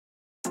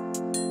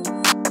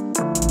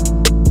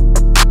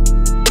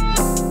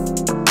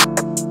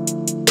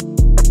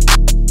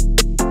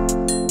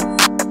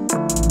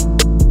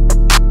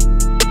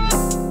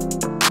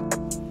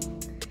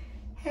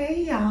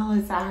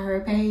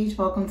iHeart Paige.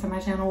 Welcome to my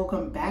channel.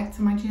 Welcome back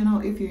to my channel.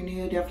 If you're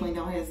new, definitely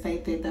don't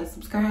hesitate to hit that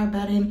subscribe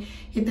button.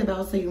 Hit the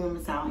bell so you won't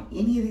miss out on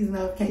any of these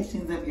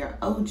notifications. If you're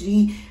OG,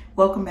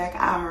 welcome back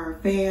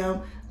iHeart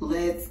fam.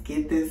 Let's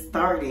get this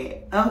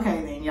started.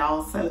 Okay then,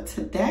 y'all. So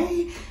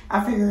today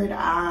I figured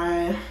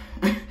I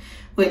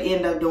would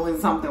end up doing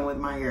something with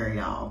my hair,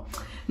 y'all.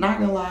 Not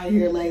gonna lie,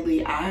 here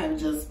lately I have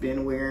just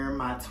been wearing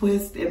my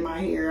twists in my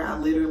hair. I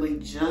literally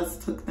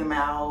just took them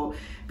out,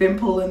 been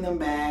pulling them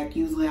back.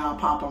 Usually I'll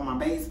pop on my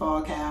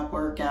baseball cap,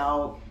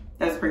 workout.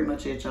 That's pretty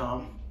much it,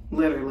 y'all.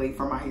 Literally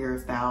for my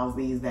hairstyles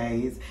these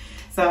days.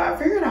 So I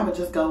figured I would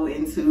just go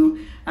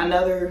into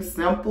another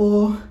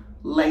simple,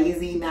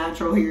 lazy,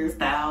 natural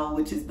hairstyle,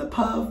 which is the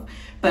puff,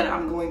 but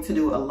I'm going to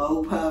do a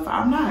low puff.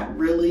 I'm not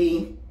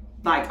really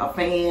like a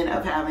fan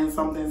of having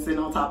something sitting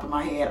on top of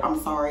my head. I'm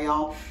sorry,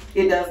 y'all.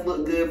 It does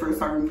look good for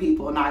certain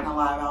people, not gonna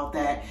lie about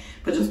that.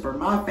 But just for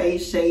my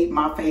face shape,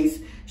 my face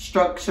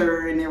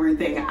structure and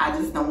everything, I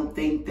just don't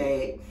think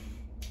that,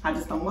 I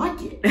just don't like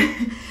it.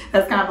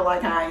 That's kind of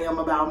like how I am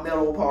about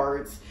middle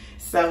parts.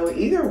 So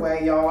either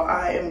way, y'all,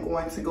 I am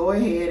going to go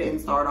ahead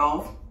and start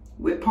off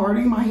with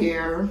parting my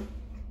hair.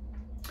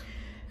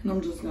 And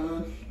I'm just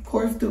gonna, of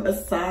course, do a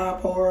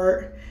side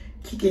part.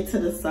 Kick it to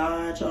the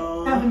side,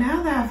 y'all.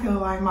 Now that I feel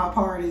like my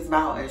part is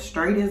about as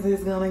straight as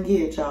it's gonna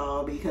get,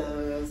 y'all,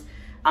 because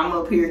I'm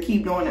up here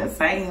keep doing the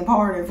same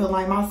part and feel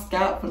like my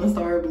scalp gonna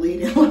start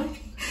bleeding.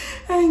 Like,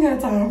 I ain't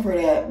got time for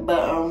that.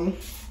 But I'm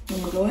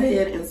gonna go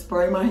ahead and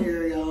spray my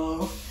hair,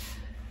 y'all.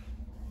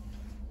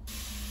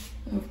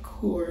 Of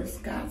course,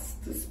 got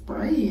to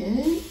spray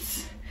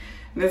it.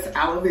 This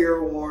aloe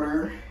vera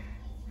water.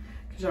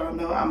 Cause y'all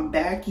know I'm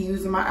back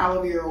using my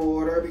aloe vera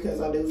water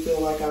because I do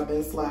feel like I've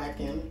been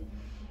slacking.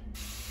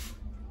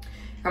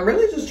 I'm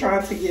really just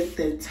trying to get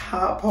the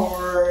top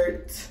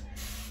part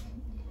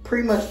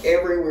pretty much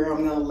everywhere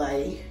I'm gonna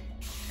lay.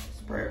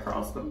 Spray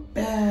across the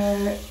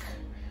back.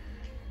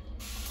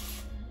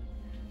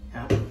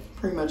 Yeah,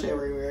 pretty much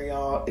everywhere,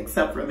 y'all,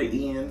 except for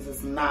the ends.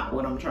 It's not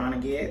what I'm trying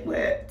to get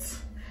wet.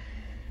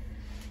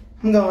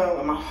 I'm going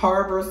with my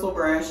hard bristle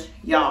brush.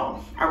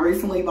 Y'all, I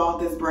recently bought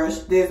this brush.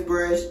 This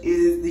brush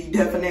is the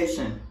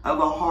definition of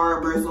a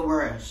hard bristle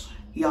brush.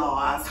 Y'all,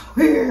 I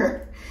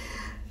swear.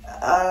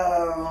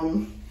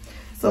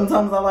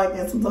 Sometimes I like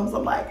it, sometimes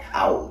I'm like,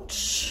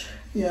 ouch,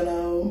 you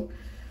know?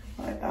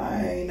 Like,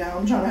 now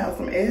I'm trying to have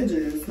some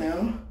edges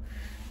now.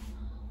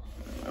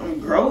 I'm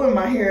growing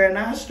my hair and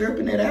not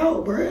stripping it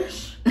out,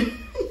 brush.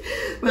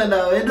 But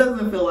no, it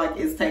doesn't feel like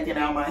it's taking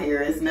out my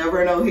hair. It's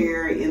never no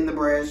hair in the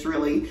brush,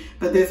 really.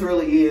 But this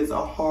really is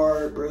a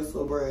hard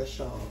bristle brush,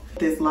 y'all.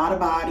 There's a lot of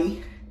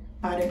body.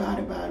 Body.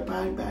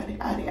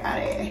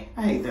 I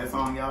hate that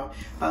song, y'all.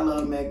 I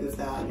love Meg Thee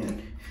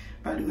Stallion.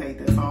 I do hate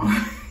that song.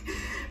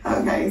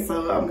 Okay,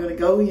 so I'm gonna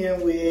go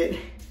in with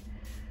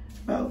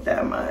about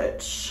that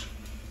much.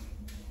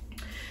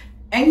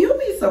 And you'll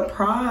be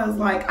surprised,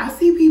 like I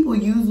see people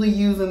usually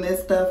using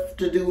this stuff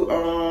to do,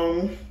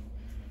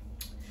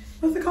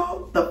 what's it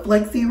called? The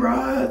flexi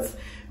rods.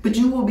 But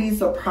you will be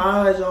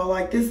surprised, y'all,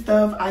 like this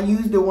stuff, I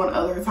used it one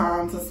other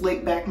time to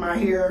slick back my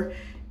hair.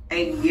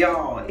 And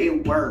y'all,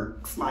 it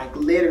works, like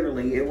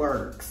literally it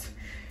works.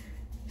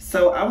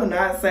 So I would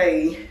not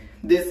say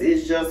this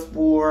is just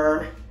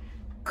for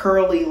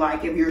curly,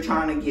 like if you're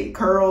trying to get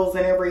curls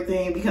and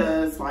everything,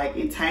 because like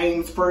it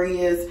tames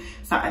frizz.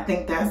 So I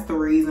think that's the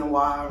reason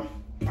why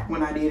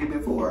when I did it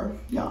before,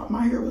 y'all,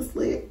 my hair was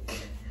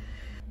slick.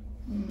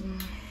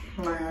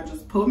 I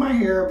just pulled my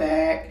hair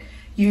back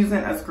using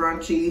a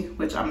scrunchie,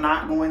 which I'm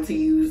not going to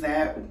use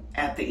that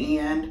at the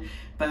end,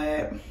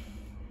 but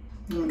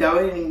go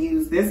ahead and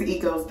use this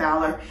Eco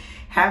Styler.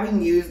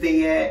 Haven't used it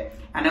yet.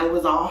 I know it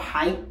was all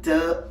hyped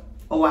up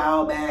a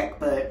while back,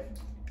 but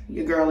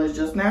your girl is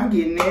just now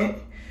getting it.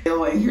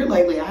 And here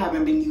lately I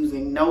haven't been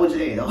using no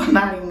gel,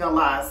 not even gonna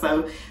lie.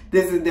 So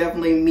this is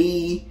definitely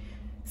me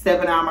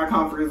stepping out of my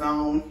comfort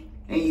zone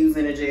and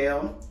using a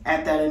gel.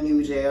 Add that a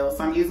new gel.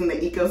 So I'm using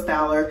the Eco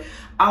Styler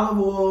olive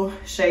oil,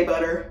 shea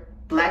butter,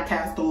 black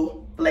castor,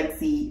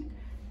 flaxseed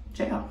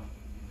gel.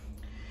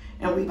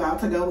 And we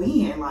about to go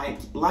in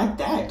like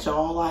that,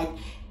 y'all. Like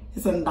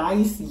it's a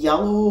nice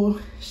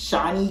yellow,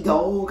 shiny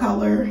gold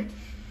color.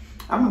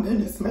 Oh my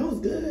goodness, smells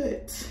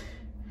good.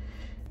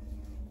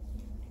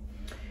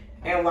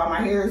 And while my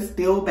hair is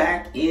still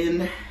back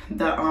in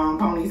the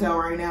ponytail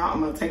right now, I'm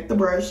gonna take the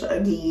brush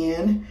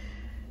again.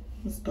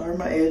 Start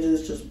my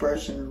edges, just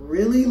brushing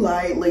really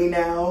lightly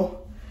now.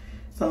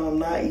 So I'm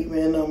not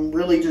even, I'm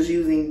really just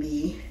using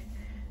the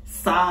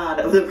side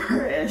of the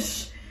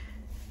brush.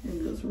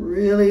 And just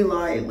really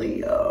lightly,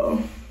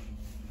 y'all.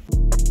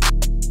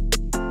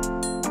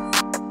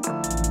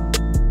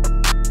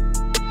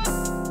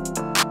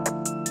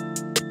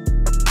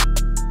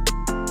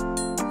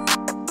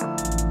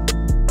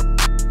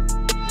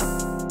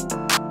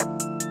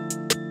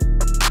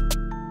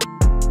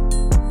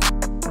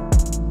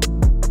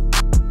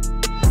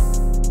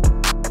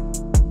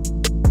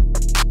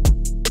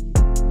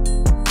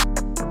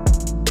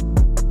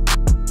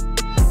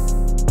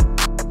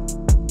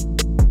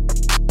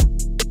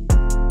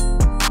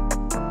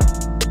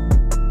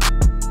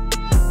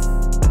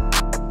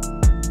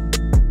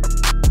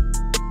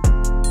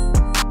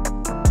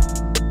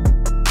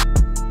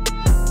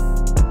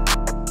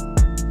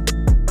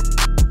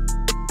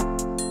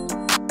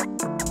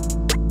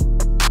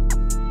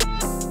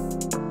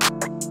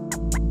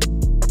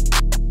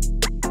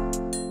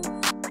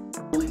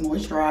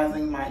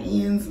 moisturizing my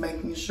ends,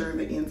 making sure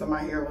the ends of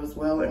my hair was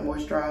well and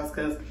moisturized,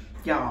 because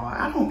y'all,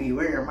 I don't be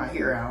wearing my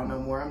hair out no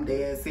more. I'm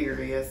dead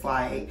serious.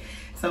 Like,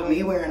 so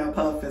me wearing a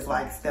puff is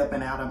like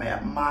stepping out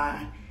of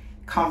my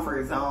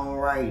comfort zone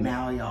right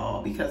now,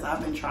 y'all, because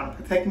I've been trying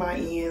to protect my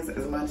ends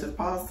as much as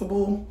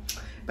possible.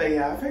 But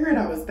yeah, I figured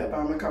I would step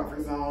out of my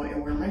comfort zone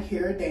and wear my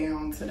hair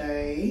down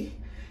today.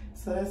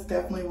 So that's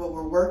definitely what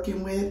we're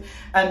working with.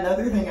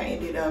 Another thing, I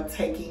ended up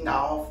taking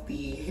off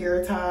the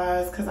hair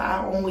ties, because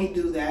I only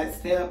do that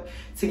step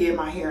to get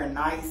my hair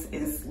nice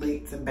and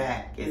slicked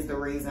back is the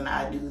reason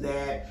I do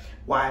that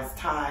while it's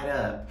tied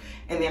up.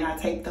 And then I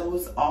take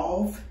those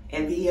off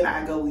and then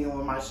I go in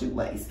with my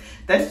shoelace.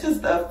 That's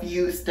just a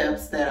few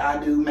steps that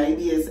I do.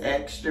 Maybe it's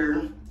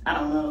extra, I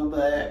don't know,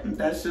 but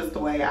that's just the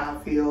way I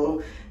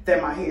feel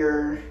that my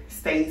hair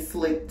stays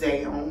slicked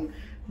down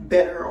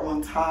better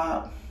on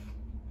top.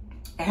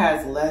 It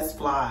has less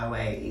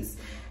flyaways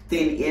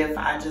than if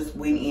I just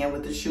went in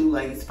with the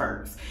shoelace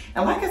first.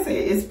 And like I said,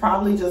 it's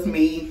probably just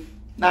me.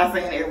 Not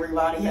saying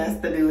everybody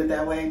has to do it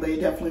that way, but it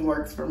definitely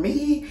works for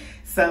me.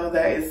 So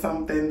that is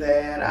something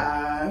that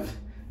I've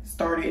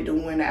started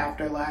doing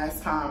after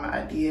last time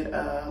I did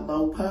a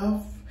low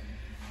puff.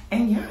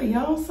 And yeah,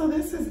 y'all, so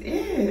this is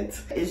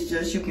it. It's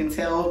just, you can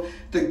tell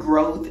the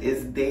growth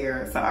is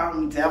there. So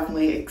I'm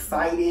definitely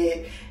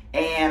excited.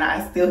 And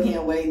I still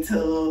can't wait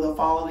till the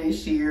fall of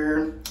this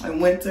year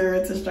and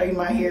winter to straighten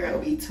my hair.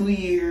 It'll be 2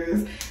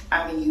 years.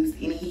 I haven't used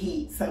any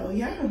heat. So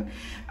yeah,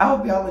 I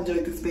hope y'all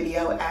enjoyed this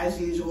video. As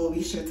usual,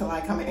 be sure to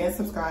like, comment, and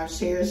subscribe.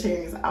 Sharing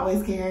is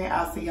always caring.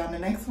 I'll see y'all in the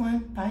next one.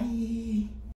 Bye.